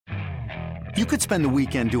You could spend the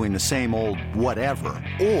weekend doing the same old whatever,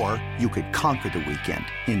 or you could conquer the weekend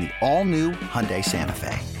in the all-new Hyundai Santa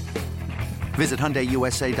Fe. Visit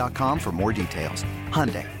HyundaiUSA.com for more details.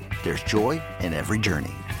 Hyundai, there's joy in every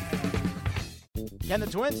journey. Can the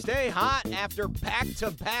Twins stay hot after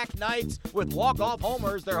back-to-back nights with walk-off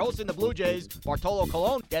homers? They're hosting the Blue Jays. Bartolo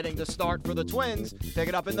Colon getting the start for the Twins. Pick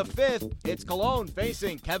it up in the fifth. It's Colon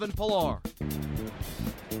facing Kevin Pillar.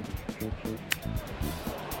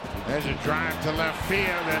 There's a drive to left field,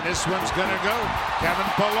 and this one's going to go. Kevin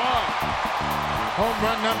Pillar. Home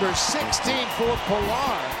run number 16 for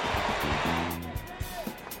Pillar.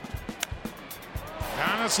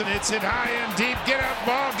 Donaldson hits it high and deep. Get up,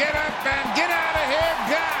 ball. Get up and get out of here.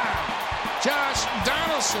 Gone. Josh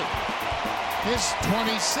Donaldson. His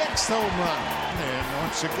 26th home run. And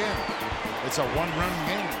once again, it's a one-run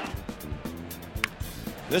game.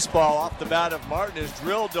 This ball off the bat of Martin is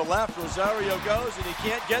drilled to left. Rosario goes, and he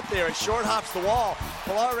can't get there. It short hops the wall.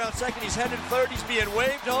 Pillar around second. He's headed third. He's being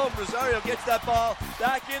waved home. Rosario gets that ball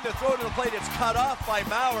back in to throw to the plate. It's cut off by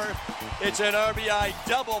Mauer. It's an RBI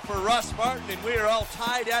double for Russ Martin, and we are all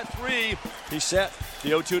tied at 3. He set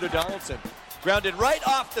the 0-2 to Donaldson. Grounded right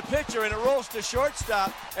off the pitcher, and it rolls to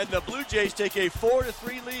shortstop, and the Blue Jays take a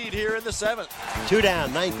 4-3 lead here in the 7th. 2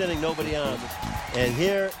 down, 9th inning, nobody on. And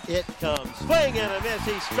here it comes. Swing and a miss.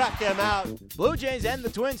 He struck him out. Blue Jays end the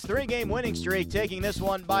Twins' 3-game winning streak, taking this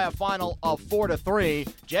one by a final of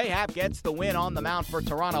 4-3. Jay Happ gets the win on the mound for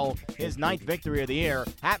Toronto, his 9th victory of the year.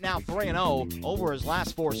 Happ now 3-0 over his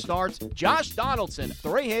last 4 starts. Josh Donaldson,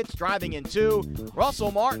 3 hits, driving in 2.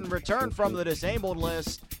 Russell Martin returned from the disabled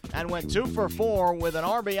list and went 2 for 4 with an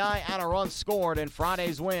RBI and a run scored in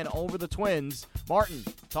Friday's win over the Twins. Martin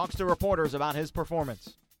talks to reporters about his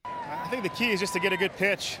performance. I think the key is just to get a good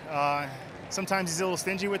pitch. Sometimes he's a little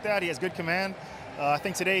stingy with that. He has good command. I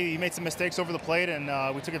think today he made some mistakes over the plate,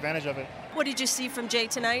 and we took advantage of it. What did you see from Jay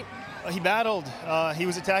tonight? He battled. He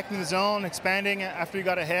was attacking the zone, expanding after he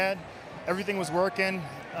got ahead. Everything was working.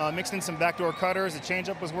 Mixed in some backdoor cutters. The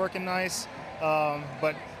changeup was working nice.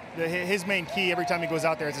 But his main key every time he goes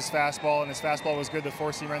out there is his fastball, and his fastball was good. The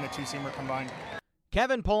 4-seamer and the 2-seamer combined.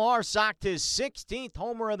 Kevin Pillar socked his 16th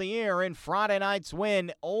homer of the year in Friday night's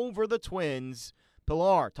win over the Twins.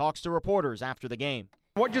 Pillar talks to reporters after the game.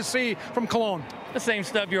 What did you see from Colon? The same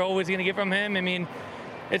stuff you're always going to get from him. I mean,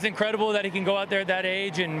 it's incredible that he can go out there at that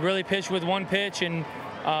age and really pitch with one pitch. And,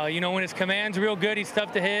 when his command's real good, he's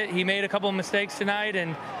tough to hit. He made a couple of mistakes tonight,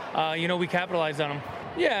 and, we capitalized on him.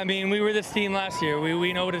 Yeah, I mean, we were this team last year.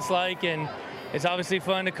 We know what it's like, and it's obviously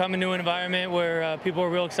fun to come into an environment where people are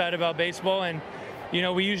real excited about baseball. And,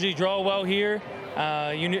 we usually draw well here.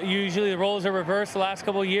 Usually the roles are reversed the last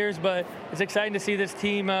couple of years, but it's exciting to see this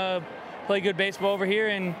team play good baseball over here.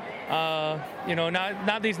 And,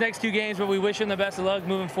 not these next 2 games, but we wish them the best of luck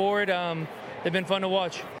moving forward. They've been fun to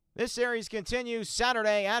watch. This series continues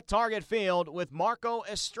Saturday at Target Field with Marco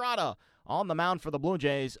Estrada on the mound for the Blue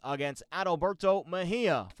Jays against Adalberto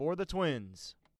Mejia for the Twins.